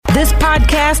This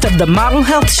podcast of the Model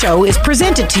Health Show is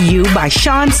presented to you by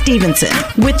Sean Stevenson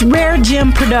with Rare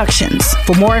Gem Productions.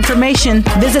 For more information,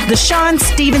 visit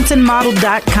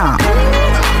theSeanStevensonModel.com.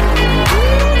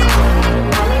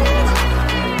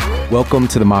 Welcome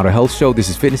to the Model Health Show. This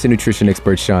is fitness and nutrition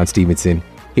expert Sean Stevenson,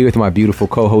 here with my beautiful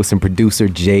co-host and producer,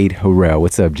 Jade Harrell.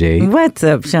 What's up, Jade? What's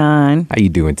up, Sean? How you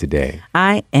doing today?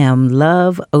 I am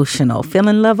love-otional.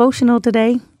 Feeling love-otional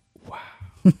today? Wow.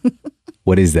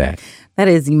 What is that? That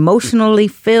is emotionally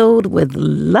filled with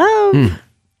love.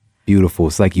 Beautiful.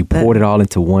 It's like you poured it all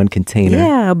into one container.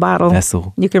 Yeah, a bottle.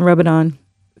 Vessel. You can rub it on.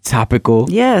 Topical.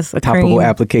 Yes, a topical cream.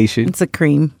 application. It's a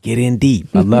cream. Get in deep.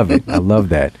 I love it. I love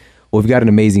that. Well, we've got an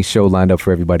amazing show lined up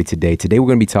for everybody today. Today, we're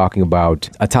going to be talking about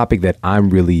a topic that I'm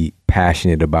really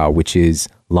passionate about, which is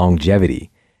longevity.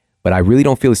 But I really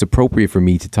don't feel it's appropriate for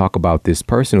me to talk about this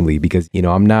personally because,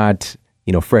 I'm not,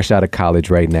 fresh out of college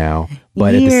right now.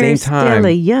 But You're at the same time, still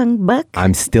a young buck.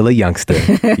 I'm still a youngster,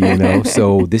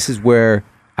 So this is where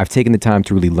I've taken the time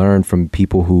to really learn from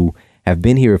people who have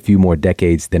been here a few more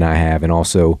decades than I have. And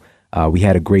also, we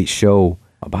had a great show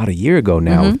about a year ago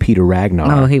now with Peter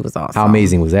Ragnar. Oh, he was awesome. How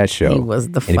amazing was that show? He was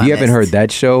the funnest. And if you haven't heard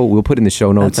that show, we'll put in the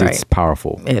show notes. That's right. It's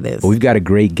powerful. It is. But we've got a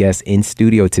great guest in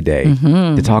studio today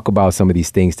to talk about some of these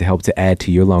things to help to add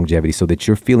to your longevity so that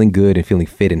you're feeling good and feeling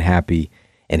fit and happy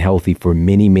and healthy for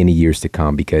many, many years to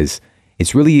come, because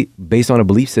it's really based on a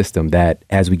belief system that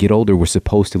as we get older, we're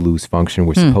supposed to lose function.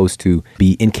 We're supposed to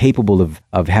be incapable of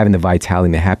having the vitality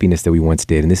and the happiness that we once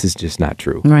did. And this is just not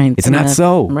true. Right. It's not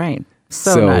so. Right.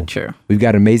 So not true. We've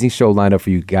got an amazing show lined up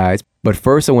for you guys. But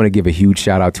first, I want to give a huge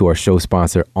shout out to our show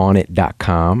sponsor,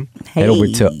 Onnit.com. Head over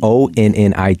to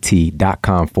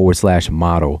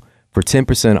onnit.com/model for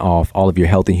 10% off all of your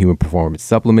health and human performance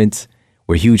supplements.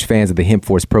 We're huge fans of the Hemp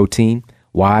Force protein.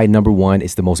 Why? Number one,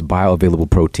 it's the most bioavailable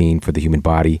protein for the human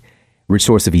body. Rich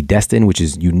source of edestin, which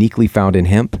is uniquely found in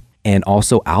hemp, and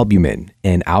also albumin.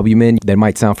 And albumin, that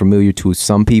might sound familiar to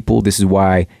some people. This is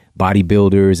why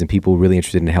bodybuilders and people really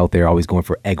interested in health, they're always going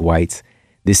for egg whites.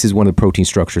 This is one of the protein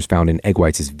structures found in egg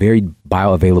whites. It's very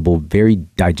bioavailable, very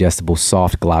digestible,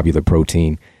 soft, globular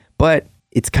protein. But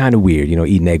it's kind of weird,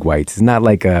 eating egg whites. It's not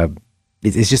like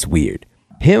it's just weird.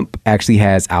 Hemp actually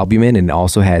has albumin and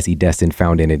also has edestin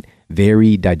found in it.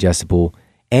 Very digestible.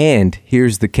 And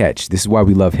here's the catch. This is why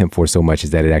we love Hemp Force so much, is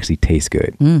that it actually tastes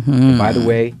good. And by the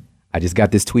way, I just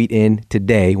got this tweet in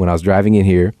today when I was driving in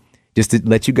here, just to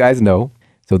let you guys know.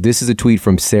 So this is a tweet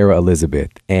from Sarah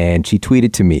Elizabeth, and she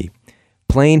tweeted to me,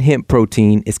 "Plain hemp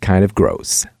protein is kind of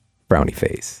gross." Frowny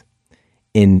face.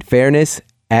 In fairness,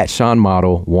 @Sean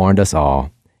Model warned us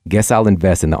all. Guess I'll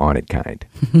invest in the Onnit kind.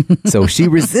 So she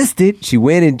resisted. She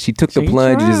went and she took the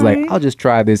plunge. Just like, I'll just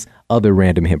try this other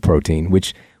random hemp protein,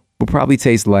 which will probably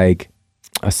taste like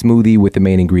a smoothie with the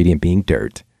main ingredient being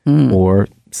dirt or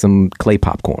some clay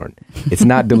popcorn. It's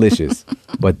not delicious,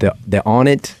 but the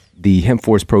Onnit, the Hemp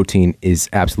Force protein, is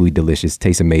absolutely delicious. It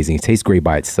tastes amazing. It tastes great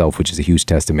by itself, which is a huge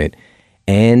testament.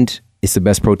 And it's the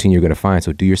best protein you're going to find.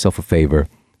 So do yourself a favor.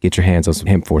 Get your hands on some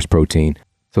Hemp Force protein.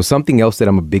 So something else that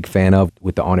I'm a big fan of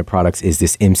with the Onnit products is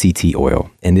this MCT oil.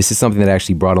 And this is something that I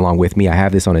actually brought along with me. I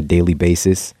have this on a daily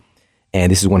basis. And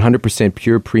this is 100%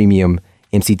 pure premium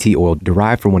MCT oil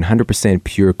derived from 100%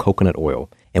 pure coconut oil.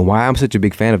 And why I'm such a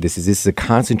big fan of this is a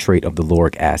concentrate of the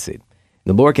lauric acid.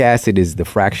 The lauric acid is the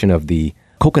fraction of the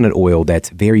coconut oil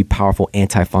that's very powerful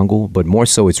antifungal, but more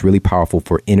so it's really powerful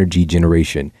for energy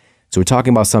generation. So we're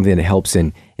talking about something that helps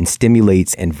and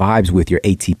stimulates and vibes with your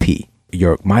ATP,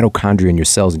 your mitochondria in your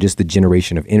cells, and just the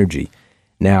generation of energy.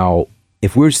 Now,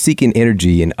 if we're seeking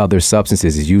energy in other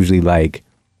substances, it's usually like,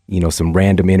 some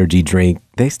random energy drink.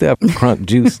 They still have Crunk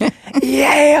juice.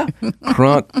 Yeah.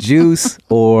 Crunk juice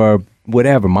or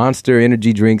whatever, Monster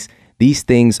energy drinks. These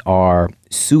things are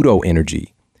pseudo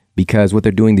energy because what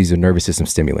they're doing, these are nervous system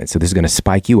stimulants. So this is going to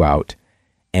spike you out,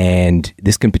 and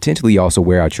this can potentially also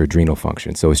wear out your adrenal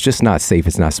function. So it's just not safe.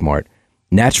 It's not smart.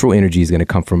 Natural energy is going to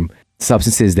come from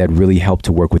substances that really help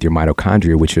to work with your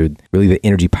mitochondria, which are really the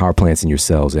energy power plants in your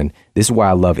cells. And this is why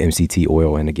I love MCT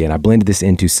oil. And again, I blended this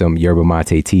into some yerba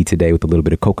mate tea today with a little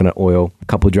bit of coconut oil, a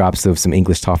couple of drops of some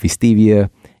English toffee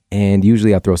stevia, and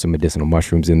usually I throw some medicinal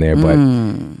mushrooms in there, but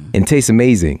it tastes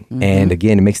amazing. And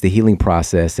again, it makes the healing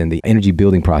process and the energy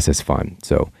building process fun.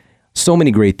 So many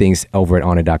great things over at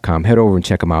Onnit.com. Head over and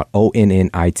check them out,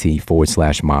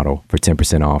 ONNIT/model for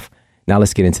 10% off. Now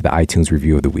let's get into the iTunes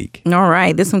review of the week. All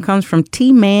right. This one comes from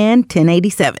T-Man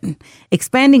 1087.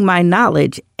 Expanding my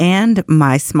knowledge and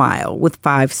my smile with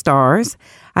 5 stars.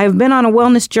 I have been on a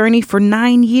wellness journey for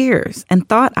 9 years and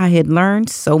thought I had learned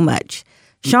so much.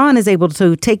 Sean is able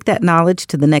to take that knowledge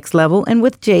to the next level and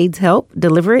with Jade's help,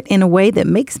 deliver it in a way that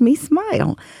makes me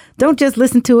smile. Don't just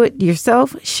listen to it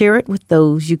yourself, share it with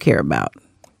those you care about.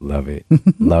 Love it.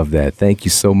 Love that. Thank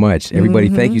you so much. Everybody,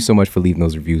 thank you so much for leaving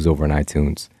those reviews over on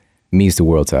iTunes. It means the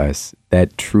world to us.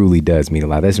 That truly does mean a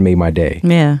lot. That's made my day.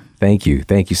 Yeah. Thank you.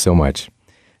 Thank you so much.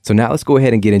 So now let's go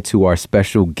ahead and get into our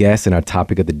special guest and our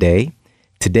topic of the day.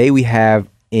 Today we have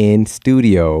in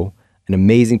studio an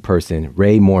amazing person,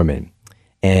 Ray Mohrmann.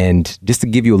 And just to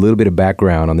give you a little bit of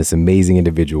background on this amazing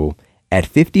individual, at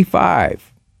 55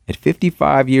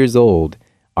 years old,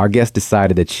 our guest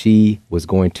decided that she was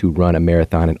going to run a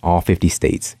marathon in all 50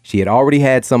 states. She had already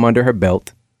had some under her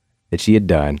belt that she had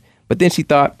done, but then she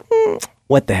thought,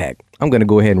 what the heck? I'm going to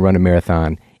go ahead and run a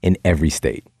marathon in every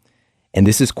state. And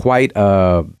this is quite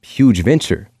a huge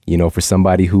venture, for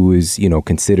somebody who is,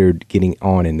 considered getting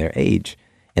on in their age.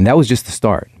 And that was just the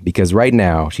start, because right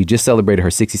now she just celebrated her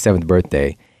 67th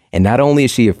birthday. And not only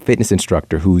is she a fitness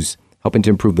instructor who's helping to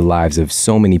improve the lives of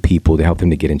so many people to help them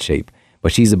to get in shape,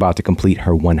 but she's about to complete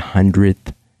her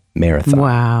 100th marathon.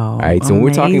 Wow. All right. So when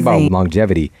we're talking about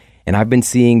longevity, and I've been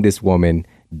seeing this woman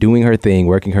doing her thing,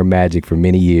 working her magic for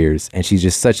many years, and she's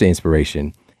just such an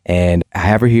inspiration. And I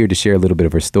have her here to share a little bit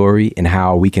of her story and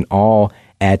how we can all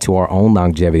add to our own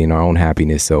longevity and our own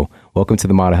happiness. So welcome to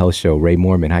the Model Health Show, Ray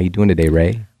Mohrmann. How you doing today,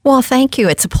 Ray? Well, thank you.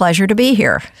 It's a pleasure to be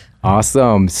here.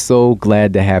 Awesome. So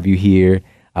glad to have you here.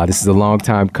 This is a long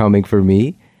time coming for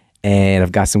me, and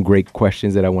I've got some great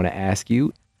questions that I want to ask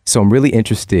you. So I'm really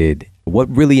interested, what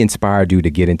really inspired you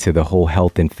to get into the whole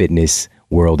health and fitness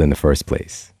world in the first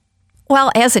place? Well,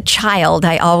 as a child,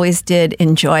 I always did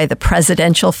enjoy the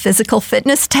presidential physical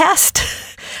fitness test.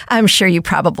 I'm sure you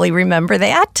probably remember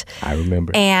that. I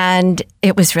remember. And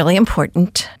it was really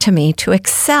important to me to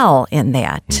excel in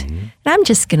that. Mm-hmm. And I'm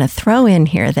just going to throw in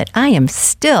here that I am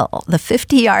still the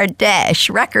 50-yard dash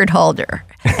record holder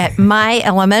at my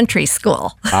elementary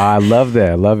school. I love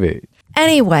that. I love it.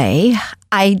 Anyway,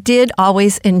 I did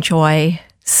always enjoy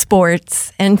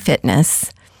sports and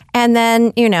fitness. And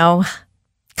then,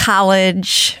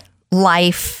 college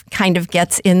life kind of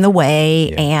gets in the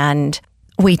way, and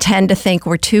we tend to think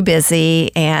we're too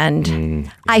busy,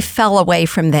 and I fell away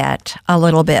from that a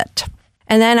little bit.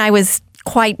 And then I was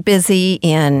quite busy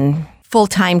in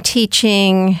full-time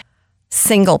teaching,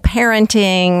 single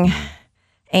parenting,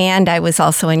 and I was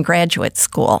also in graduate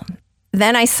school.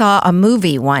 Then I saw a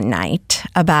movie one night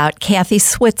about Kathy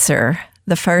Switzer,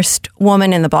 the first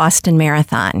woman in the Boston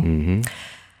Marathon. Mm-hmm.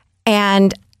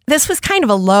 And this was kind of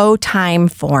a low time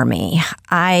for me.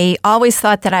 I always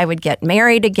thought that I would get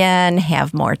married again,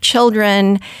 have more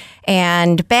children.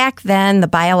 And back then, the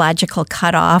biological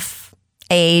cutoff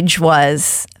age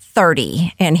was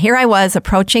 30. And here I was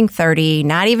approaching 30,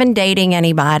 not even dating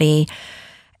anybody.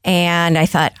 And I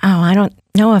thought, I don't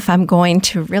know if I'm going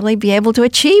to really be able to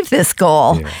achieve this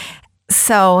goal. Yeah.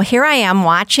 So here I am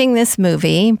watching this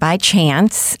movie by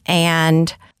chance,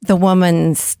 and the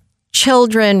woman's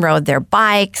children rode their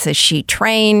bikes as she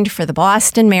trained for the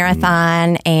Boston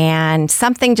Marathon, and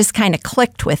something just kind of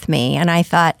clicked with me. And I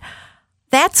thought,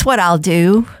 that's what I'll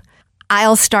do.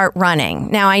 I'll start running.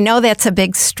 Now, I know that's a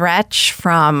big stretch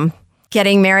from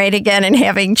getting married again and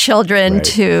having children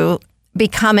to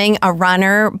becoming a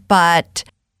runner, but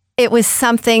it was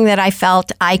something that I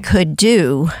felt I could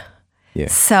do. Yeah.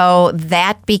 So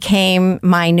that became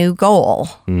my new goal.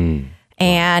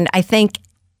 And I think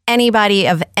anybody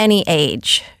of any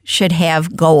age should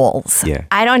have goals. Yeah.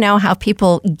 I don't know how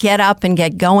people get up and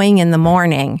get going in the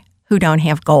morning who don't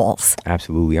have goals.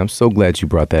 Absolutely. I'm so glad you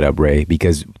brought that up, Ray,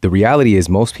 because the reality is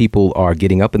most people are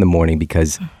getting up in the morning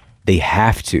because they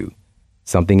have to.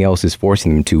 Something else is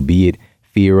forcing them to, be it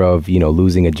fear of,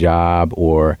 losing a job,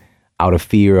 or out of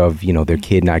fear of, their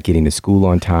kid not getting to school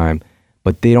on time.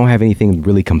 But they don't have anything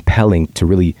really compelling to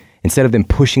really, instead of them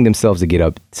pushing themselves to get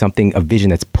up, a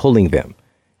vision that's pulling them,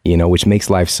 which makes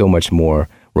life so much more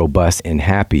robust and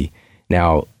happy.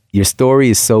 Now, your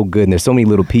story is so good, and there's so many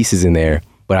little pieces in there,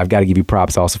 but I've got to give you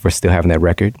props also for still having that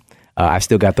record. I've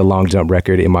still got the long jump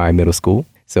record in my middle school,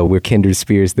 so we're kindred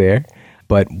spirits there.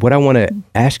 But what I want to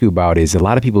ask you about is, a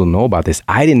lot of people don't know about this.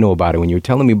 I didn't know about it. When you were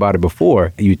telling me about it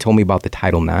before, you told me about the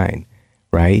Title IX,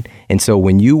 right? And so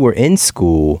when you were in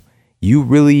school, you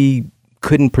really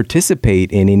couldn't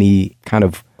participate in any kind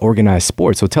of organized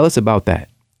sport. So tell us about that.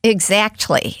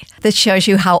 Exactly. This shows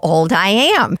you how old I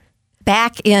am.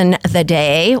 Back in the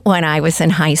day when I was in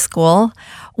high school,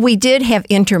 we did have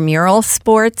intramural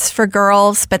sports for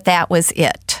girls, but that was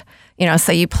it.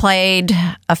 So you played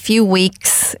a few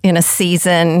weeks in a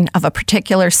season of a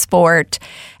particular sport,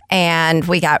 And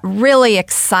we got really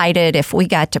excited if we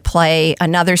got to play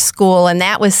another school. And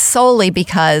that was solely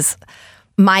because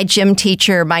my gym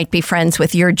teacher might be friends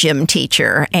with your gym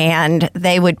teacher. And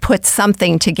they would put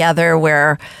something together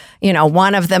where,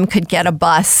 one of them could get a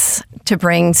bus to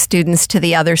bring students to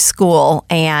the other school.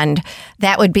 And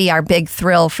that would be our big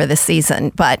thrill for the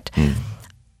season. But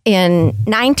in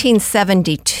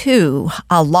 1972,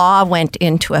 a law went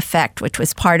into effect, which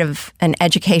was part of an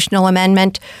educational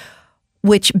amendment,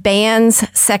 which bans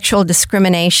sexual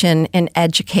discrimination in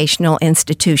educational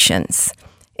institutions.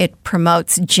 It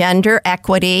promotes gender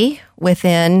equity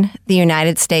within the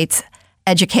United States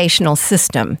educational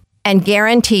system and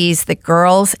guarantees that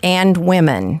girls and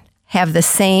women have the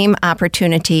same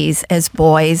opportunities as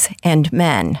boys and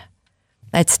men.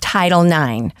 That's Title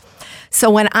IX.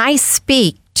 So when I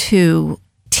speak to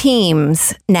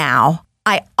teams now,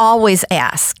 I always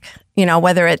ask,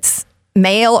 whether it's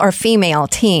male or female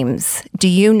teams, do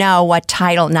you know what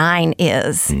Title IX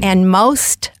is? And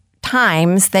most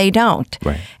times they don't.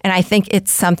 Right. And I think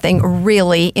it's something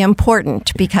really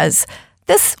important because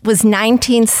this was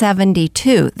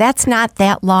 1972. That's not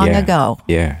that long ago.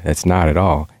 Yeah, that's not at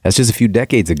all. That's just a few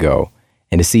decades ago.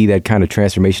 And to see that kind of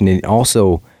transformation, and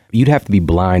also you'd have to be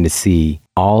blind to see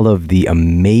all of the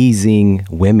amazing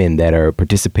women that are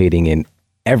participating in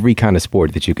every kind of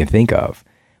sport that you can think of.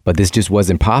 But this just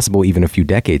wasn't possible even a few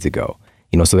decades ago.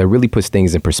 So that really puts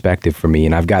things in perspective for me.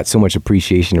 And I've got so much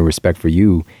appreciation and respect for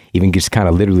you, even just kind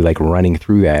of literally like running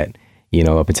through that,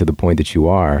 up until the point that you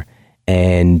are.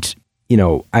 And,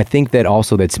 I think that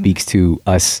also that speaks to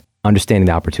us understanding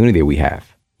the opportunity that we have,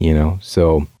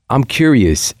 So I'm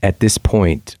curious at this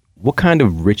point, what kind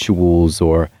of rituals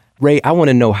or Ray, I want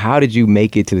to know, how did you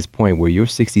make it to this point where you're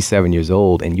 67 years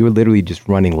old and you're literally just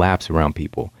running laps around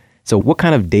people? So what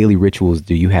kind of daily rituals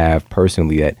do you have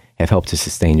personally that have helped to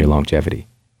sustain your longevity?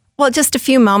 Well, just a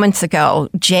few moments ago,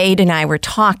 Jade and I were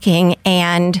talking,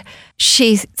 and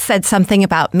she said something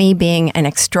about me being an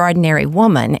extraordinary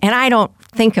woman. And I don't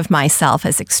think of myself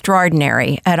as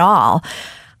extraordinary at all.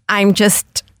 I'm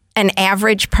just an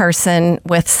average person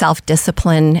with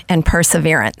self-discipline and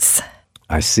perseverance.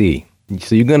 I see.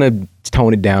 So you're going to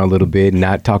tone it down a little bit and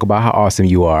not talk about how awesome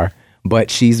you are. But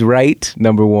she's right.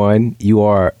 Number one, you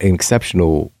are an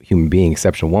exceptional human being,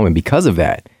 exceptional woman because of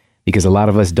that. Because a lot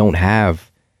of us don't have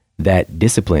that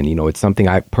discipline. It's something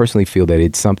I personally feel that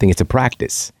it's a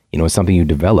practice. It's something you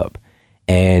develop.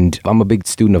 And I'm a big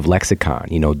student of lexicon.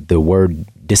 The word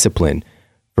discipline,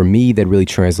 for me, that really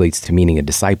translates to meaning a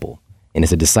disciple. And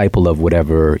it's a disciple of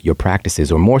whatever your practice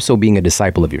is, or more so being a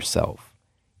disciple of yourself.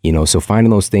 So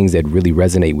finding those things that really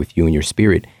resonate with you and your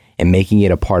spirit and making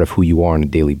it a part of who you are on a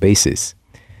daily basis.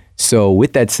 So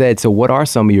with that said, so what are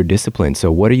some of your disciplines?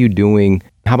 So what are you doing?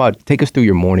 How about take us through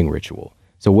your morning ritual?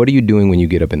 So what are you doing when you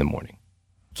get up in the morning?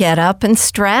 Get up and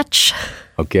stretch.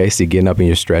 Okay, so you're getting up and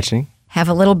you're stretching. Have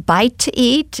a little bite to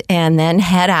eat and then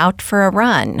head out for a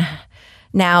run.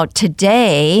 Now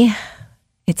today,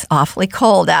 it's awfully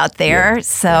cold out there,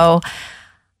 so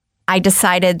I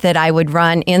decided that I would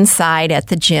run inside at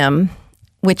the gym,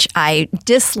 which I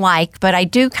dislike, but I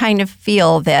do kind of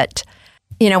feel that,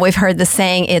 we've heard the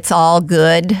saying, it's all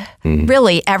good. Mm-hmm.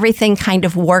 Really, everything kind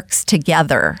of works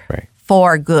together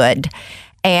for good.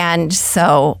 And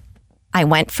so I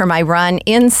went for my run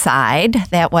inside.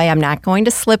 That way I'm not going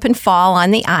to slip and fall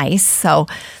on the ice. So,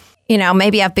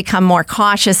 maybe I've become more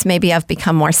cautious. Maybe I've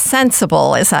become more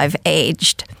sensible as I've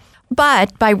aged.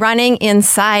 But by running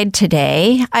inside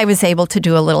today, I was able to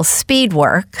do a little speed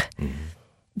work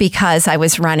because I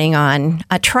was running on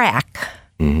a track.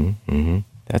 Mm-hmm, mm-hmm.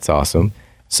 That's awesome.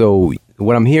 So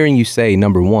what I'm hearing you say,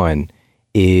 number one,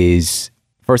 is,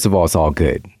 first of all, it's all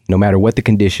good. No matter what the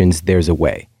conditions, there's a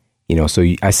way. So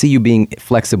I see you being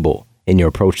flexible in your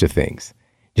approach to things.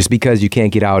 Just because you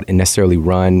can't get out and necessarily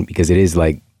run because it is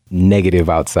like negative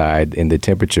outside in the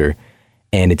temperature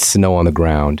and it's snow on the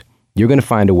ground, you're going to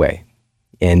find a way.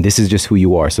 And this is just who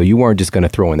you are. So you weren't just going to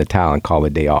throw in the towel and call a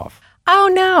day off. Oh,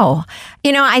 no.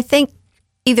 I think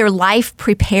either life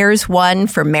prepares one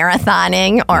for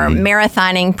marathoning or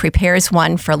marathoning prepares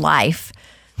one for life.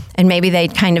 And maybe they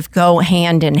kind of go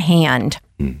hand in hand.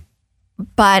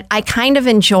 But I kind of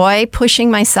enjoy pushing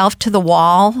myself to the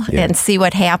wall and see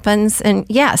what happens. And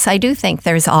yes, I do think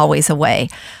there's always a way.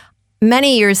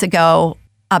 Many years ago,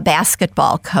 a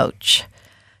basketball coach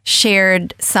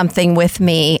shared something with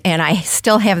me, and I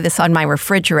still have this on my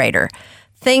refrigerator.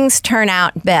 Things turn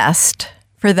out best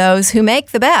for those who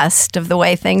make the best of the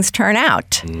way things turn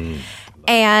out.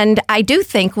 And I do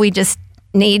think we just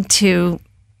need to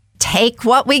take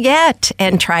what we get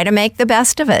and try to make the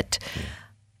best of it.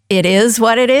 It is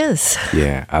what it is.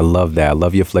 Yeah, I love that. I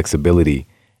love your flexibility.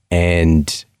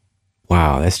 And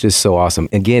wow, that's just so awesome.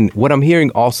 Again, what I'm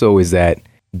hearing also is that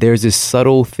there's this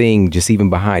subtle thing just even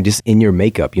behind, just in your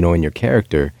makeup, in your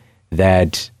character,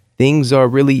 that things are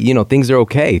really, things are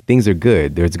okay. Things are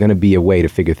good. There's going to be a way to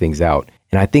figure things out.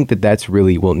 And I think that that's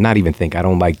really, well, not even think, I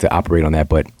don't like to operate on that,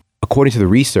 but according to the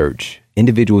research,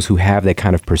 individuals who have that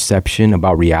kind of perception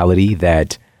about reality,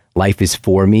 that life is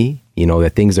for me,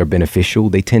 that things are beneficial,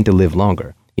 they tend to live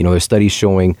longer. There's studies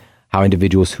showing how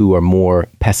individuals who are more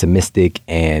pessimistic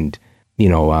and,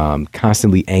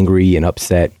 constantly angry and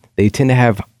upset, they tend to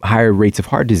have higher rates of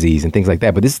heart disease and things like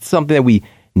that. But this is something that we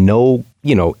know,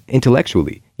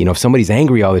 intellectually. If somebody's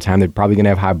angry all the time, they're probably going to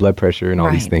have high blood pressure and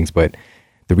all these things. But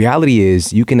the reality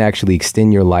is you can actually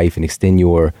extend your life and extend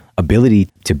your ability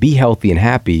to be healthy and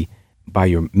happy by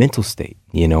your mental state,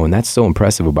 and that's so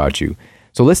impressive about you.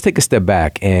 So let's take a step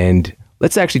back and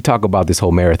let's actually talk about this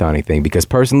whole marathoning thing, because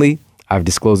personally, I've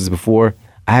disclosed this before,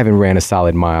 I haven't ran a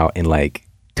solid mile in like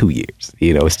 2 years.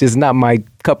 It's just not my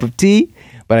cup of tea,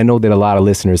 but I know that a lot of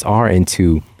listeners are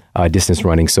into distance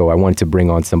running. So I wanted to bring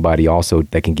on somebody also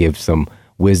that can give some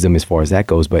wisdom as far as that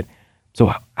goes. But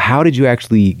so how did you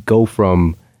actually go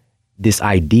from this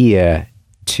idea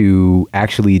to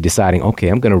actually deciding, okay,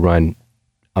 I'm going to run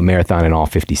a marathon in all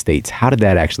 50 states? How did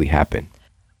that actually happen?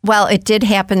 Well, it did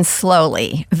happen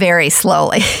slowly, very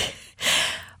slowly.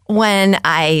 When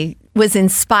I was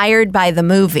inspired by the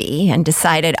movie and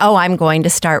decided, I'm going to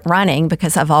start running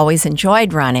because I've always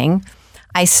enjoyed running,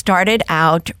 I started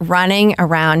out running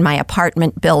around my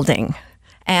apartment building.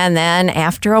 And then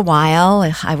after a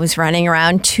while, I was running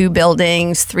around 2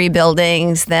 buildings, 3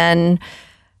 buildings, then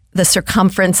the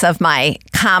circumference of my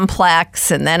complex.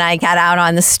 And then I got out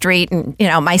on the street and,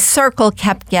 my circle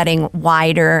kept getting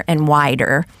wider and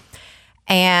wider.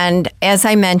 And as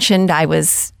I mentioned, I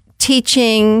was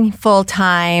teaching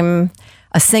full-time,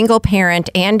 a single parent,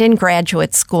 and in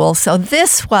graduate school. So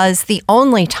this was the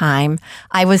only time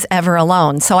I was ever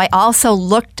alone. So I also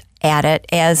looked at it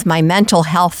as my mental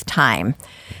health time.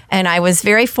 And I was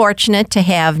very fortunate to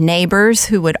have neighbors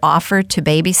who would offer to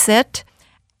babysit.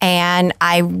 And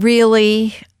I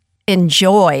really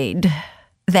enjoyed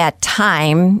that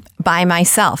time by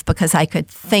myself because I could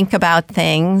think about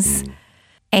things.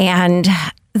 And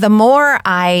the more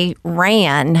I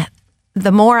ran,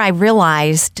 the more I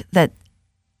realized that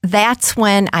that's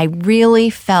when I really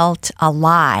felt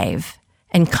alive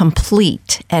and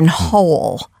complete and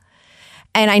whole.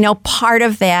 And I know part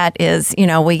of that is,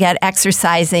 we get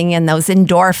exercising and those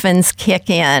endorphins kick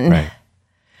in. Right.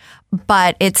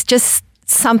 But it's just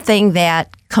something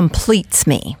that completes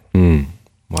me.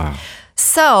 Wow.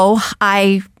 So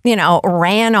I,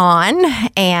 ran on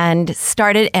and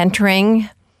started entering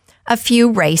a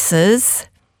few races.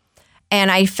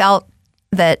 And I felt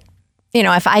that,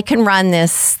 if I can run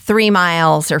this 3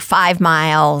 miles or 5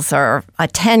 miles or a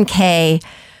 10K,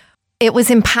 it was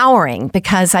empowering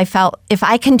because I felt if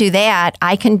I can do that,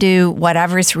 I can do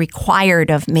whatever's required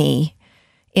of me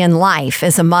in life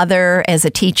as a mother, as a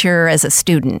teacher, as a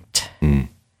student.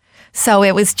 So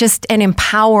it was just an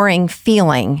empowering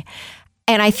feeling.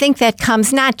 And I think that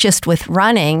comes not just with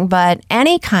running, but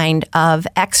any kind of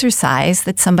exercise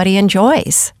that somebody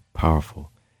enjoys.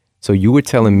 Powerful. So you were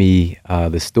telling me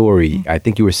the story. I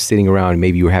think you were sitting around,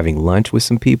 maybe you were having lunch with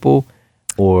some people,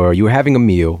 or you were having a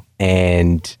meal,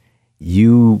 and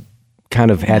you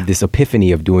kind of had this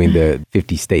epiphany of doing the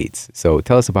 50 states. So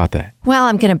tell us about that. Well,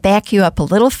 I'm going to back you up a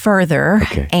little further.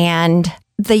 Okay. And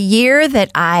the year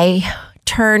that I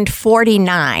turned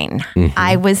 49,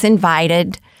 I was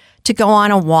invited to go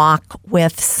on a walk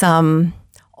with some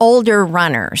older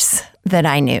runners that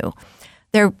I knew.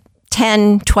 They're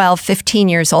 10, 12, 15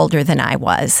 years older than I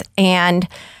was. And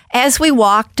as we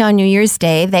walked on New Year's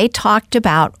Day, they talked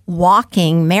about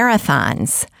walking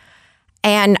marathons.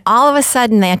 And all of a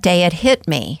sudden that day it hit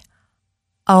me.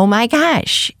 Oh my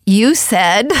gosh, you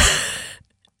said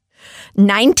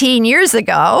 19 years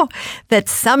ago that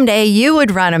someday you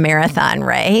would run a marathon,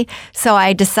 Ray. So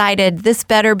I decided this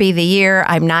better be the year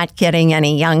I'm not getting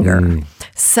any younger.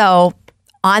 So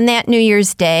on that New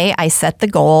Year's Day, I set the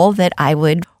goal that I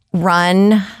would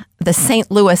run the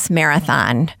St. Louis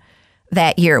Marathon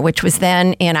that year, which was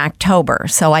then in October.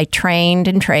 So I trained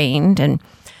and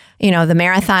the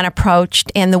marathon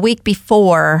approached. And the week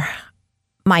before,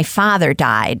 my father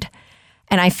died.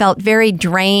 And I felt very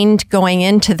drained going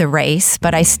into the race,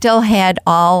 but I still had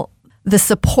all the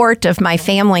support of my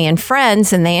family and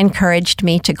friends, and they encouraged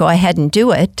me to go ahead and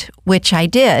do it, which I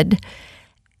did,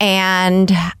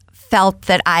 and felt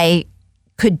that I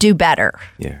could do better.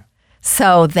 Yeah.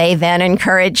 So they then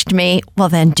encouraged me, well,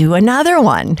 then do another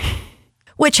one,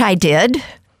 which I did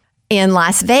in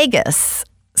Las Vegas.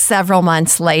 several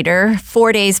months later,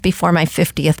 4 days before my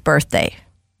 50th birthday.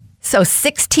 So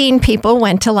 16 people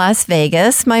went to Las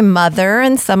Vegas, my mother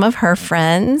and some of her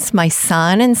friends, my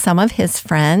son and some of his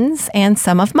friends, and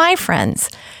some of my friends.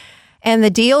 And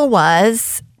the deal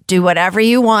was, do whatever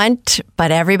you want,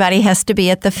 but everybody has to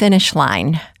be at the finish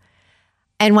line.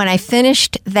 And when I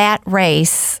finished that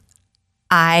race,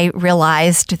 I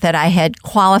realized that I had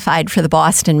qualified for the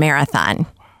Boston Marathon.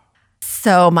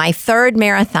 So my third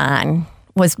marathon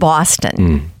was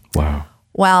Boston. Wow.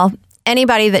 Well,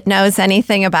 anybody that knows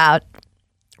anything about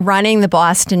running the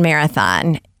Boston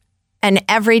Marathon, an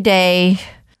everyday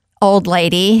old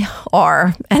lady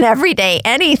or an everyday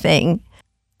anything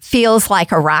feels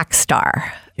like a rock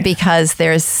star because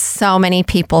there's so many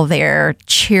people there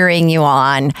cheering you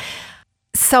on.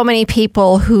 So many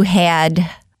people who had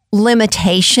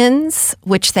limitations,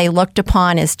 which they looked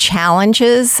upon as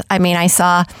challenges. I mean, I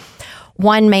saw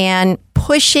one man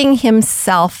pushing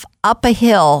himself up a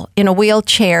hill in a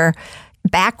wheelchair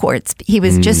backwards. He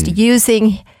was just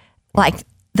using like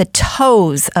the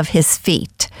toes of his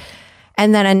feet.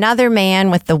 And then another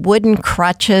man with the wooden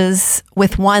crutches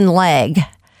with one leg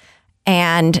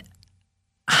and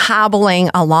hobbling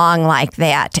along like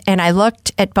that. And I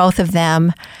looked at both of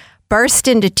them, burst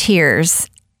into tears,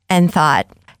 and thought,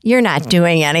 you're not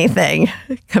doing anything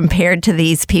compared to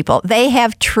these people. They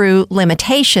have true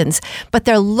limitations, but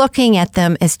they're looking at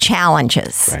them as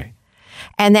challenges. Right.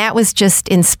 And that was just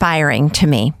inspiring to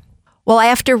me. Well,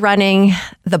 after running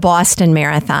the Boston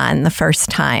Marathon the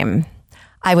first time,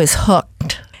 I was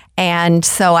hooked. And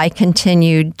so I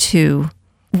continued to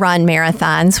run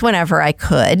marathons whenever I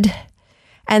could.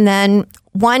 And then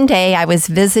one day I was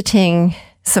visiting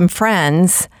some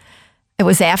friends. It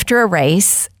was after a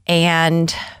race,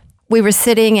 and we were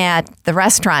sitting at the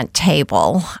restaurant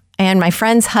table, and my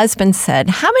friend's husband said,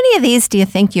 "How many of these do you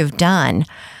think you've done?"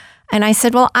 And I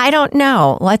said, "Well, I don't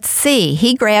know. Let's see."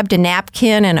 He grabbed a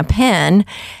napkin and a pen,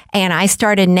 and I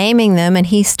started naming them, and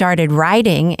he started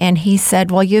writing, and he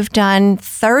said, "Well, you've done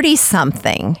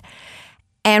 30-something."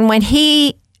 And when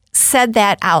he said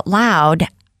that out loud,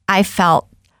 I felt,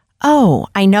 oh,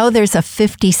 I know there's a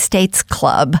 50 states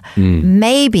club.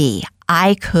 Maybe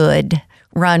I could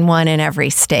run one in every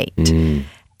state.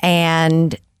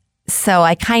 And so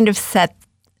I kind of set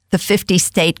the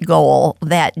 50-state goal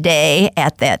that day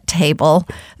at that table,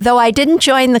 though I didn't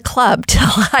join the club till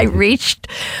I reached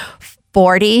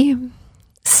 40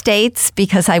 states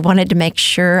because I wanted to make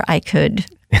sure I could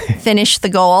finish the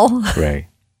goal. Right.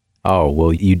 Oh,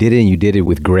 well, you did it, and you did it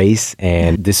with grace.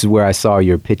 And this is where I saw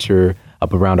your picture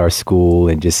up around our school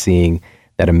and just seeing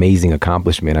that amazing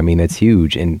accomplishment. I mean, that's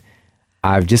huge. And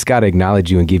I've just got to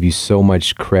acknowledge you and give you so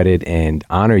much credit and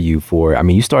honor you for, I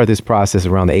mean, you started this process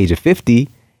around the age of 50.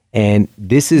 And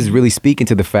this is really speaking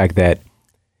to the fact that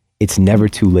it's never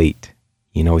too late.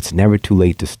 You know, it's never too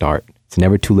late to start. It's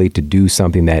never too late to do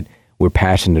something that we're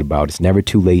passionate about. It's never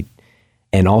too late.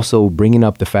 And also bringing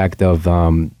up the fact of,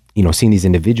 seeing these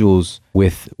individuals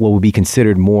with what would be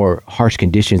considered more harsh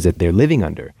conditions that they're living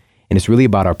under. And it's really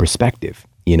about our perspective,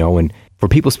 and for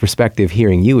people's perspective,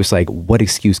 hearing you, it's like, what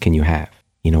excuse can you have?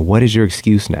 What is your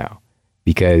excuse now?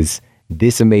 Because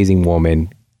this amazing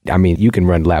woman, I mean, you can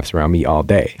run laps around me all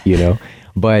day,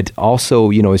 but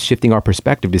also, it's shifting our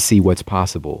perspective to see what's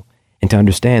possible and to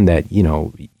understand that,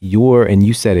 and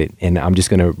you said it, and I'm just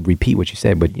going to repeat what you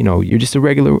said, but, you're just a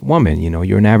regular woman,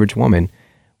 you're an average woman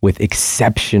with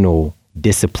exceptional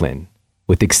discipline,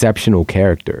 with exceptional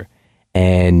character.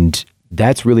 And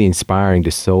that's really inspiring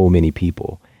to so many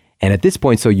people. And at this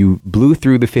point, so you blew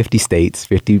through the 50 states,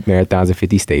 50 marathons in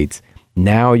 50 states.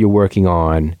 Now you're working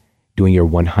on doing your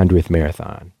 100th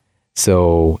marathon.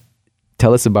 So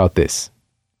tell us about this.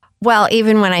 Well,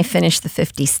 even when I finished the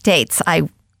 50 states, I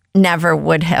never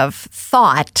would have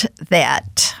thought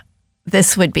that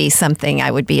this would be something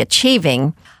I would be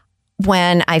achieving.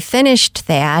 When I finished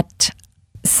that,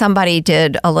 somebody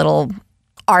did a little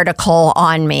article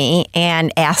on me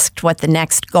and asked what the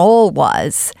next goal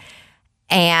was.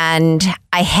 And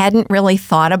I hadn't really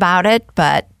thought about it,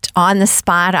 but on the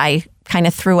spot, I kind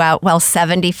of threw out,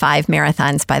 75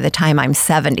 marathons by the time I'm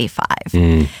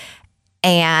 75.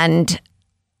 And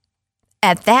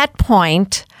at that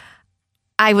point,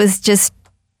 I was just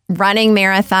running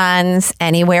marathons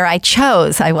anywhere I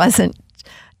chose. I wasn't,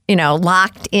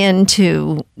 locked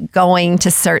into going to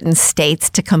certain states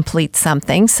to complete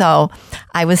something. So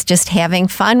I was just having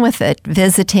fun with it,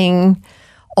 visiting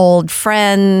old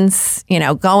friends,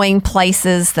 going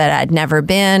places that I'd never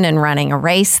been and running a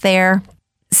race there.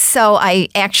 So I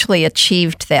actually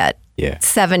achieved that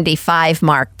 75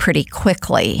 mark pretty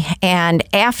quickly. And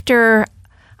after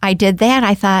I did that,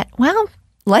 I thought,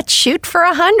 let's shoot for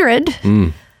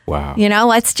 100. Wow.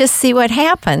 Let's just see what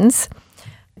happens.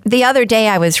 The other day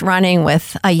I was running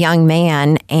with a young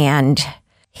man, and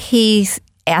he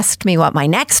asked me what my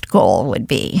next goal would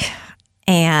be.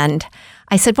 And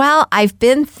I said, well, I've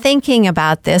been thinking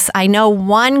about this. I know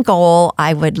one goal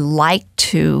I would like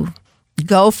to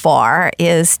go for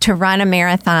is to run a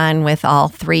marathon with all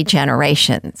 3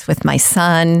 generations, with my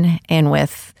son and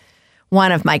with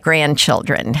one of my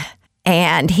grandchildren.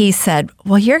 And he said,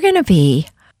 well, you're going to be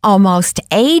almost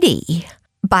 80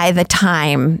 by the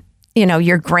time,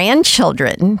 your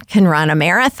grandchildren can run a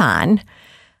marathon.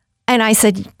 And I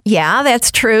said, yeah,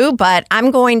 that's true, but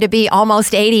I'm going to be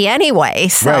almost 80 anyway.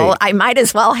 So Right. I might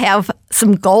as well have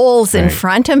some goals in Right.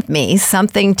 front of me,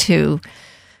 something to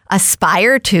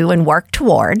aspire to and work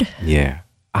toward. Yeah.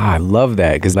 I love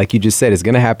that because like you just said, it's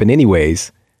going to happen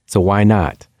anyways. So why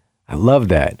not? I love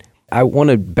that. I want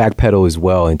to backpedal as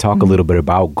well and talk a little bit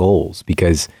about goals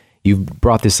because you've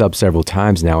brought this up several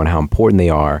times now and how important they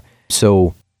are.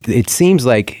 So it seems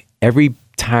like every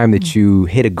time that you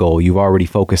hit a goal, you've already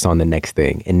focused on the next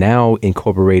thing. And now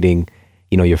incorporating,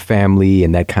 your family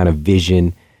and that kind of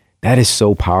vision, that is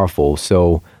so powerful.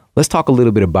 So let's talk a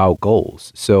little bit about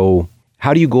goals. So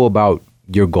how do you go about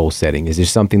your goal setting? Is there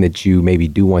something that you maybe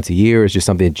do once a year? Is there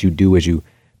something that you do as you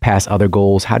pass other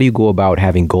goals? How do you go about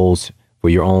having goals for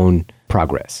your own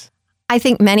progress? I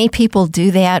think many people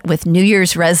do that with New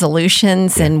Year's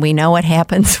resolutions, and we know what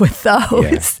happens with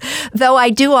those. Though I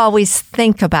do always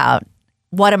think about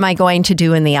what am I going to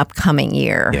do in the upcoming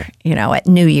year, at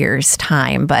New Year's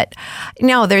time. But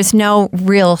no, there's no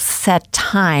real set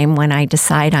time when I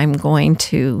decide I'm going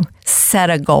to set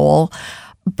a goal.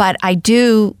 But I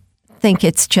do think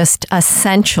it's just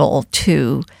essential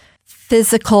to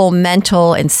physical,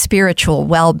 mental, and spiritual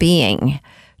well-being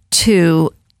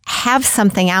to have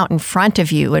something out in front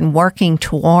of you and working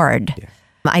toward.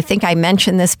 I think I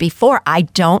mentioned this before. I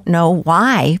don't know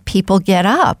why people get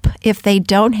up if they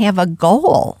don't have a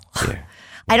goal.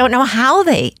 I don't know how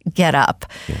they get up.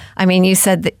 I mean, you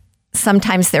said that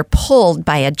sometimes they're pulled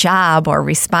by a job or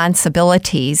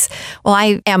responsibilities. Well,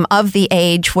 I am of the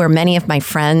age where many of my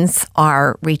friends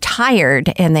are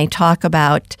retired and they talk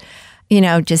about,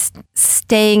 just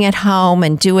staying at home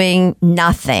and doing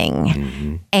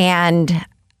nothing. And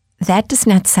that does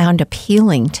not sound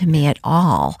appealing to me at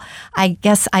all. I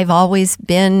guess I've always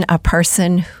been a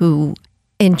person who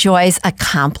enjoys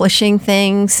accomplishing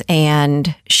things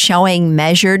and showing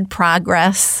measured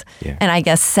progress. And I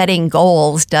guess setting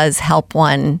goals does help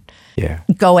one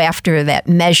go after that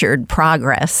measured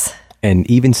progress. And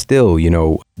even still,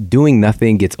 doing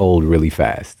nothing gets old really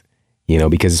fast,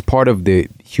 because it's part of the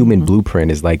human blueprint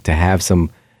is like to have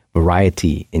some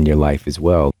variety in your life as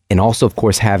well. And also, of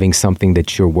course, having something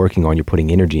that you're working on, you're putting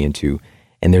energy into.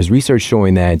 And there's research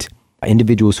showing that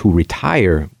individuals who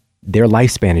retire, their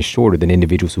lifespan is shorter than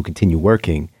individuals who continue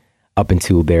working up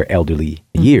until their elderly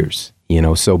years,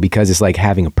 So because it's like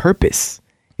having a purpose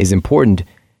is important.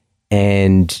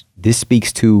 And this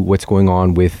speaks to what's going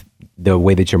on with the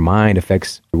way that your mind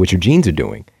affects what your genes are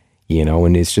doing,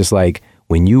 and it's just like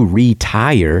when you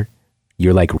retire,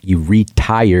 you're like, you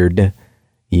retired,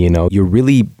 you're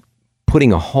really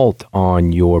putting a halt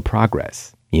on your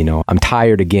progress. I'm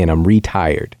tired again, I'm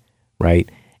retired, right?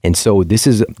 And so this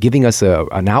is giving us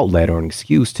an outlet or an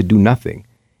excuse to do nothing.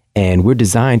 And we're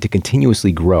designed to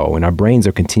continuously grow, and our brains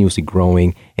are continuously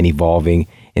growing and evolving.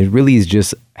 And it really is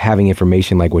just having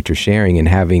information like what you're sharing and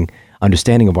having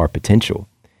understanding of our potential,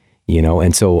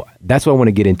 And so that's what I want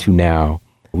to get into now.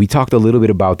 We talked a little bit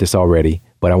about this already,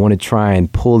 but I want to try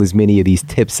and pull as many of these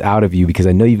tips out of you because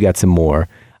I know you've got some more.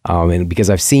 And because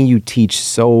I've seen you teach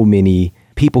so many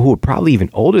people who are probably even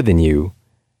older than you,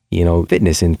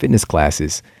 fitness and fitness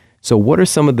classes. So what are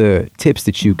some of the tips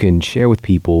that you can share with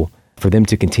people for them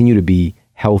to continue to be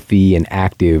healthy and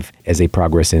active as they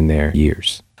progress in their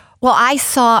years? Well, I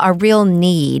saw a real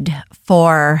need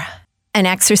for an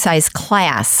exercise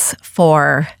class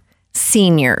for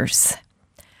seniors.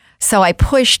 So I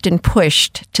pushed and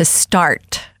pushed to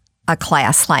start a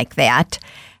class like that.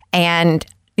 And,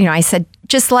 I said,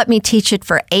 just let me teach it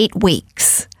for 8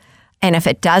 weeks. And if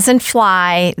it doesn't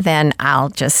fly, then I'll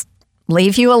just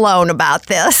leave you alone about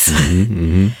this.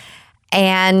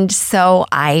 And so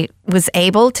I was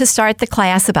able to start the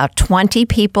class. About 20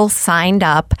 people signed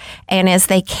up. And as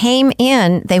they came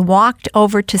in, they walked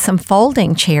over to some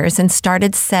folding chairs and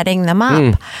started setting them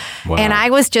up. Wow. And I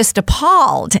was just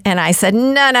appalled. And I said,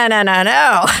 no.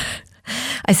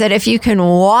 I said, if you can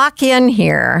walk in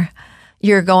here,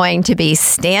 you're going to be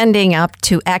standing up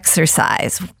to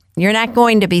exercise. You're not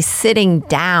going to be sitting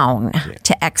down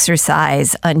to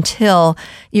exercise until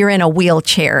you're in a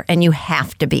wheelchair and you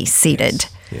have to be seated.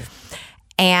 Yes.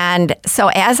 And so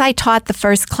as I taught the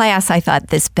first class, I thought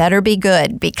this better be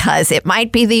good because it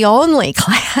might be the only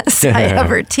class I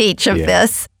ever teach of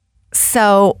this.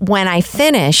 So when I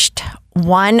finished,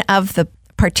 one of the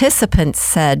participants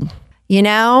said,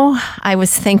 I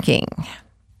was thinking,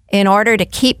 in order to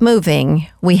keep moving,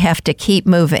 we have to keep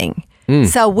moving.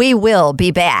 So we will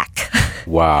be back.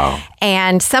 Wow.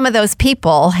 And some of those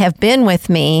people have been with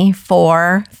me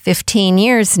for 15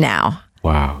 years now.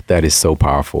 Wow, that is so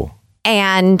powerful.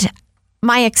 And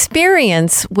my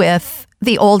experience with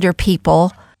the older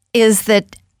people is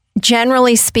that,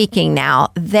 generally speaking now,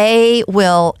 they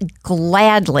will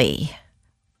gladly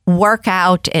work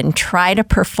out and try to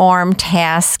perform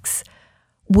tasks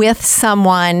with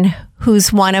someone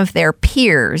who's one of their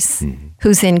peers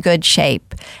who's in good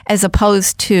shape, as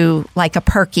opposed to like a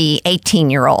perky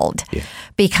 18-year-old. Yeah.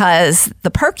 Because the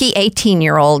perky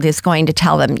 18-year-old is going to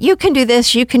tell them, you can do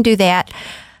this, you can do that.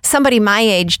 Somebody my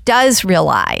age does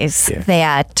realize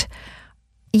that,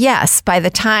 yes, by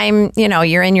the time,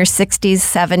 you're in your 60s,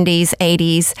 70s,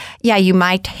 80s, you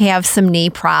might have some knee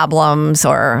problems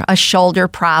or a shoulder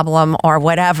problem or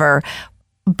whatever,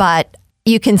 but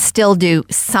you can still do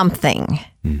something.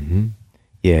 Mm-hmm.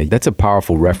 Yeah, that's a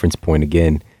powerful reference point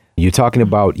again. You're talking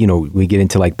about, we get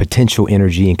into like potential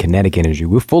energy and kinetic energy.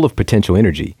 We're full of potential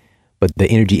energy, but the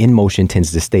energy in motion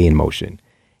tends to stay in motion.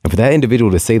 And for that individual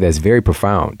to say that is very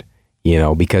profound,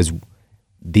 because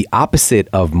the opposite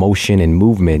of motion and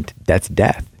movement, that's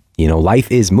death.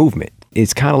 Life is movement.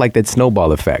 It's kind of like that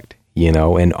snowball effect,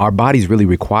 and our bodies really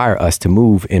require us to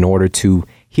move in order to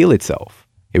heal itself.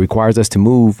 It requires us to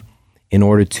move in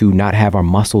order to not have our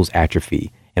muscles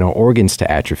atrophy and our organs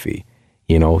to atrophy,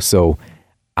 So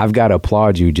I've got to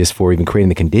applaud you just for even creating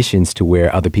the conditions to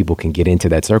where other people can get into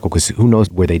that circle, because who knows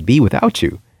where they'd be without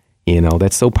you.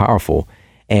 That's so powerful.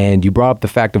 And you brought up the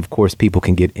fact, of course, people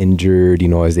can get injured,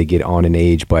 as they get on in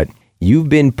age, but you've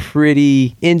been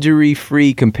pretty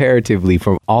injury-free comparatively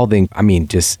from all things.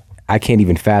 I can't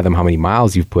even fathom how many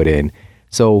miles you've put in.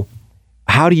 So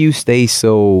how do you stay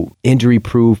so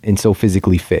injury-proof and so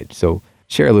physically fit? So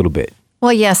share a little bit.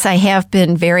 Well, yes, I have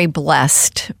been very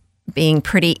blessed being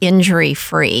pretty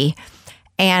injury-free.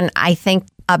 And I think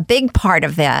a big part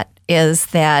of that is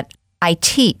that I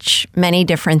teach many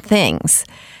different things.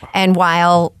 And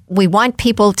while we want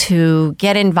people to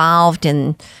get involved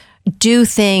and do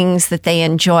things that they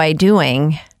enjoy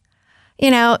doing,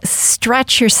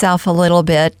 stretch yourself a little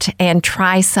bit and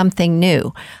try something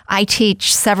new. I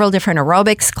teach several different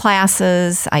aerobics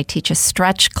classes. I teach a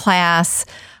stretch class.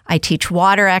 I teach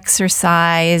water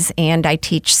exercise, and I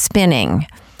teach spinning.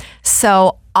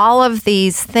 So all of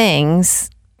these things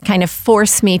kind of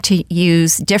force me to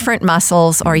use different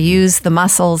muscles or use the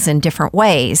muscles in different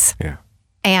ways. Yeah.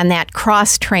 And that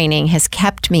cross-training has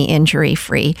kept me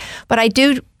injury-free. But I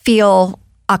do feel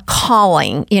a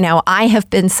calling. I have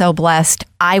been so blessed.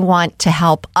 I want to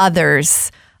help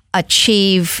others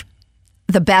achieve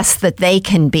the best that they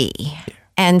can be. Yeah.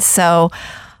 And so,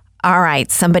 all right,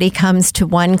 somebody comes to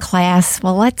one class.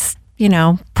 Well, let's,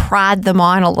 prod them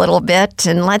on a little bit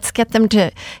and let's get them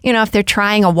to, if they're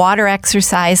trying a water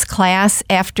exercise class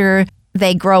after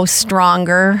they grow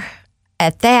stronger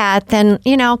at that, then,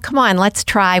 come on, let's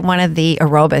try one of the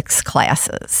aerobics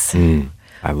classes.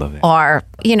 I love it. Or,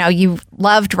 you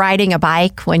loved riding a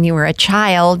bike when you were a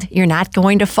child. You're not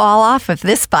going to fall off of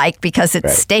this bike because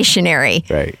it's stationary.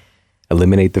 Right.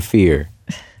 Eliminate the fear.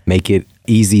 Make it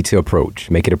easy to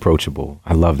approach. Make it approachable.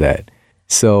 I love that.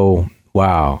 So,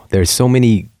 wow, there's so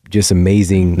many just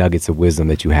amazing nuggets of wisdom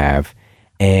that you have.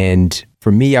 And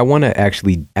for me, I want to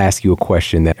actually ask you a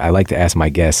question that I like to ask my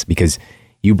guests, because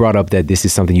you brought up that this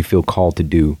is something you feel called to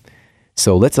do.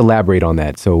 So let's elaborate on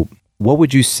that. So what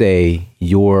would you say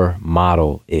your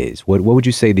model is? What would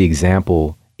you say the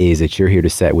example is that you're here to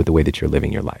set with the way that you're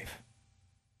living your life?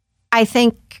 I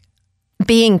think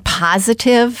being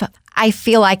positive, I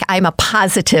feel like I'm a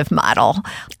positive model.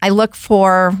 I look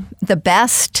for the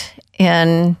best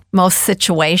in most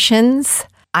situations.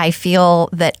 I feel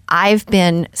that I've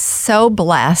been so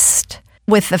blessed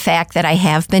with the fact that I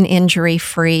have been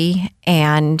injury-free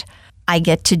and I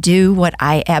get to do what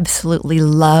I absolutely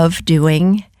love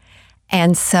doing.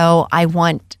 And so I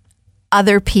want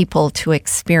other people to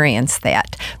experience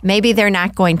that. Maybe they're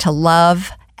not going to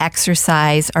love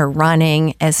exercise or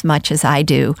running as much as I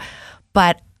do,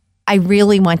 but I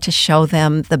really want to show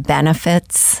them the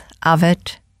benefits of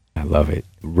it. I love it.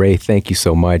 Ray, thank you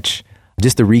so much.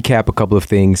 Just to recap a couple of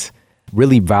things,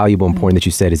 really valuable and important that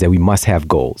you said is that we must have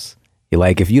goals.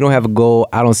 Like, if you don't have a goal,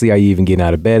 I don't see how you even getting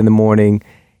out of bed in the morning.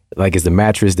 Like, is the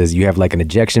mattress, does you have like an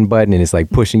ejection button and it's like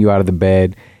pushing you out of the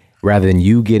bed rather than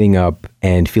you getting up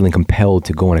and feeling compelled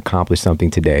to go and accomplish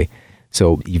something today.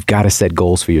 So you've got to set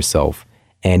goals for yourself.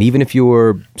 And even if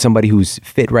you're somebody who's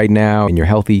fit right now and you're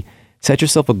healthy, set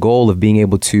yourself a goal of being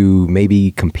able to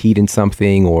maybe compete in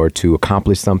something or to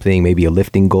accomplish something, maybe a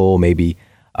lifting goal, maybe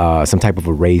some type of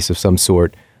a race of some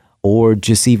sort, or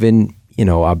just even,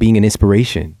 being an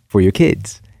inspiration for your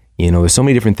kids. There's so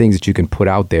many different things that you can put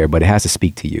out there, but it has to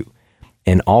speak to you.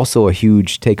 And also a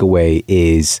huge takeaway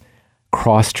is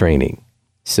cross-training.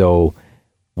 So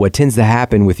what tends to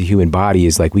happen with the human body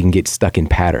is like we can get stuck in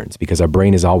patterns because our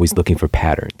brain is always looking for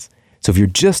patterns. So if you're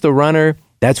just a runner,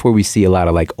 that's where we see a lot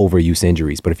of like overuse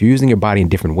injuries. But if you're using your body in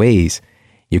different ways,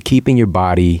 you're keeping your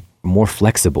body more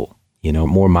flexible,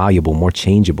 more malleable, more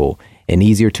changeable, and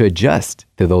easier to adjust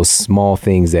to those small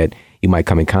things that you might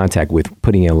come in contact with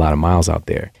putting in a lot of miles out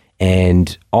there.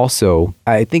 And also,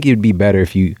 I think it'd be better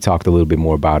if you talked a little bit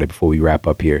more about it before we wrap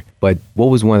up here. But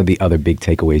what was one of the other big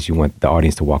takeaways you want the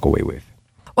audience to walk away with?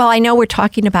 Well, I know we're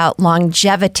talking about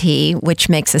longevity, which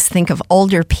makes us think of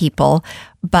older people,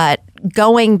 but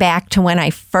going back to when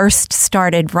I first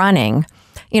started running,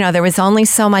 there was only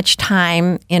so much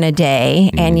time in a day,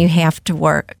 and you have to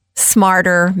work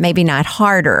smarter, maybe not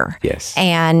harder. Yes.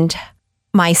 And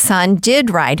my son did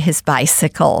ride his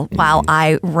bicycle while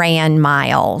I ran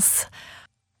miles.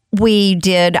 We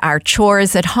did our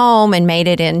chores at home and made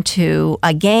it into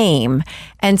a game.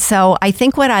 And so I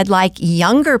think what I'd like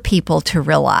younger people to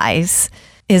realize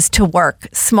is to work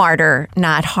smarter,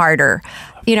 not harder.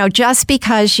 Just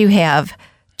because you have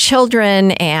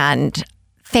children and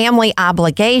family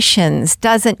obligations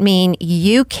doesn't mean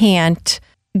you can't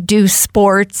do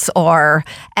sports or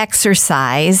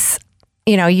exercise.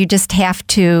 You just have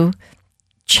to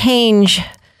change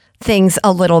things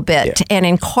a little bit and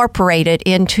incorporate it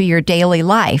into your daily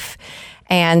life.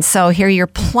 And so here you're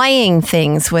playing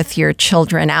things with your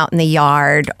children out in the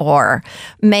yard or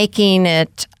making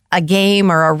it a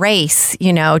game or a race,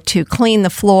 to clean the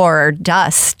floor or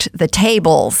dust the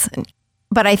tables.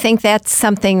 But I think that's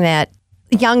something that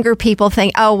younger people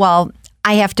think, oh, well,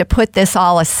 I have to put this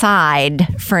all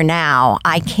aside for now.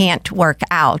 I can't work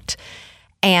out.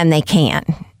 And they can.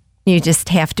 You just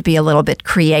have to be a little bit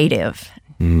creative.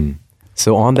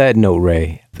 So on that note,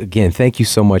 Ray, again, thank you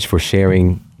so much for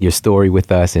sharing your story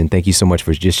with us. And thank you so much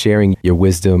for just sharing your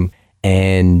wisdom.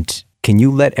 And can you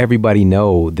let everybody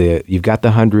know that you've got the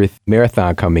 100th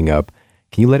marathon coming up?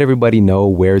 Can you let everybody know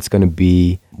where it's going to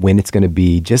be, when it's going to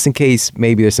be, just in case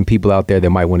maybe there's some people out there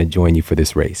that might want to join you for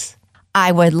this race?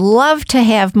 I would love to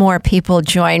have more people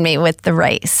join me with the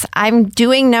race. I'm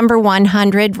doing number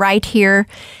 100 right here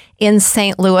in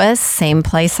St. Louis, same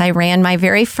place I ran my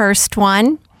very first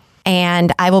one.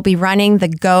 And I will be running the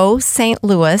Go St.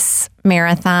 Louis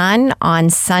Marathon on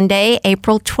Sunday,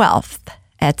 April 12th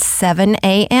at 7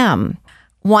 a.m.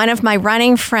 One of my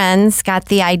running friends got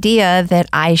the idea that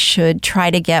I should try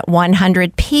to get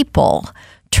 100 people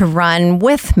to run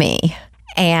with me.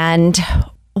 And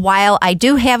while I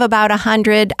do have about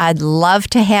 100, I'd love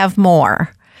to have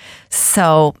more.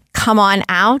 So come on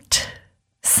out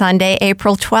Sunday,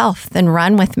 April 12th and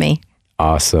run with me.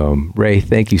 Awesome. Ray,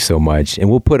 thank you so much. And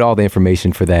we'll put all the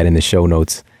information for that in the show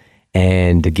notes.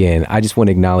 And again, I just want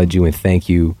to acknowledge you and thank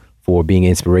you for being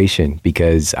inspiration,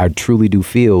 because I truly do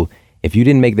feel if you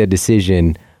didn't make that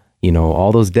decision,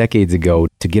 all those decades ago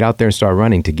to get out there and start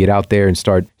running, to get out there and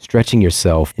start stretching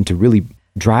yourself and to really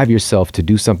drive yourself to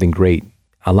do something great,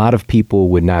 a lot of people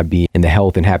would not be in the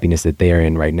health and happiness that they are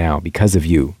in right now because of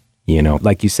you.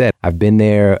 Like you said, I've been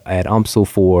there at UMSL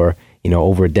for,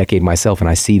 over a decade myself, and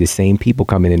I see the same people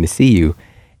coming in to see you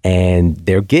and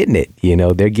they're getting it,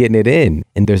 they're getting it in,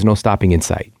 and there's no stopping in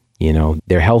sight.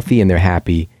 They're healthy and they're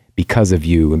happy because of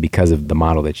you and because of the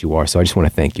model that you are. So I just want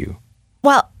to thank you.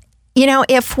 Well,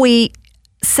 if we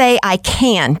say I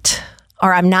can't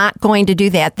or I'm not going to do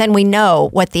that, then we know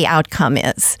what the outcome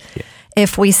is. Yeah.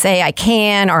 If we say I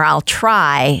can or I'll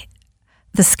try,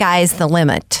 the sky's the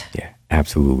limit. Yeah,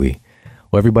 absolutely.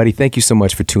 Well, everybody, thank you so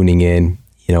much for tuning in.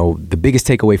 The biggest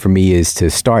takeaway for me is to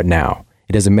start now.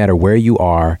 It doesn't matter where you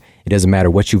are. It doesn't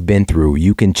matter what you've been through.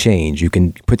 You can change. You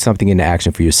can put something into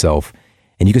action for yourself,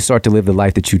 and you can start to live the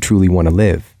life that you truly want to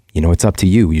live. It's up to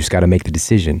you. You just got to make the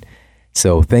decision.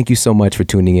 So thank you so much for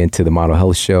tuning in to the Model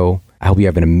Health Show. I hope you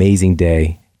have an amazing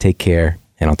day. Take care,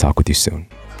 and I'll talk with you soon.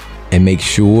 And make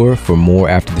sure for more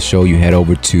after the show, you head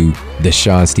over to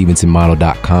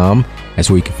theshawnstevensonmodel.com. That's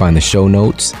where you can find the show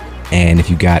notes. And if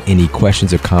you got any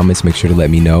questions or comments, make sure to let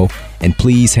me know. And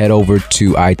please head over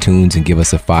to iTunes and give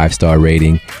us a 5-star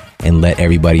rating. and let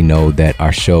everybody know that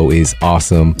our show is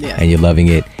awesome and you're loving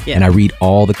it. Yeah. And I read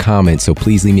all the comments, so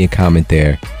please leave me a comment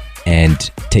there. And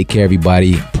take care,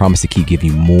 everybody. Promise to keep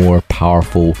giving you more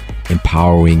powerful,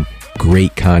 empowering,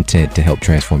 great content to help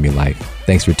transform your life.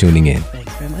 Thanks for tuning in.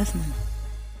 Thanks for listening.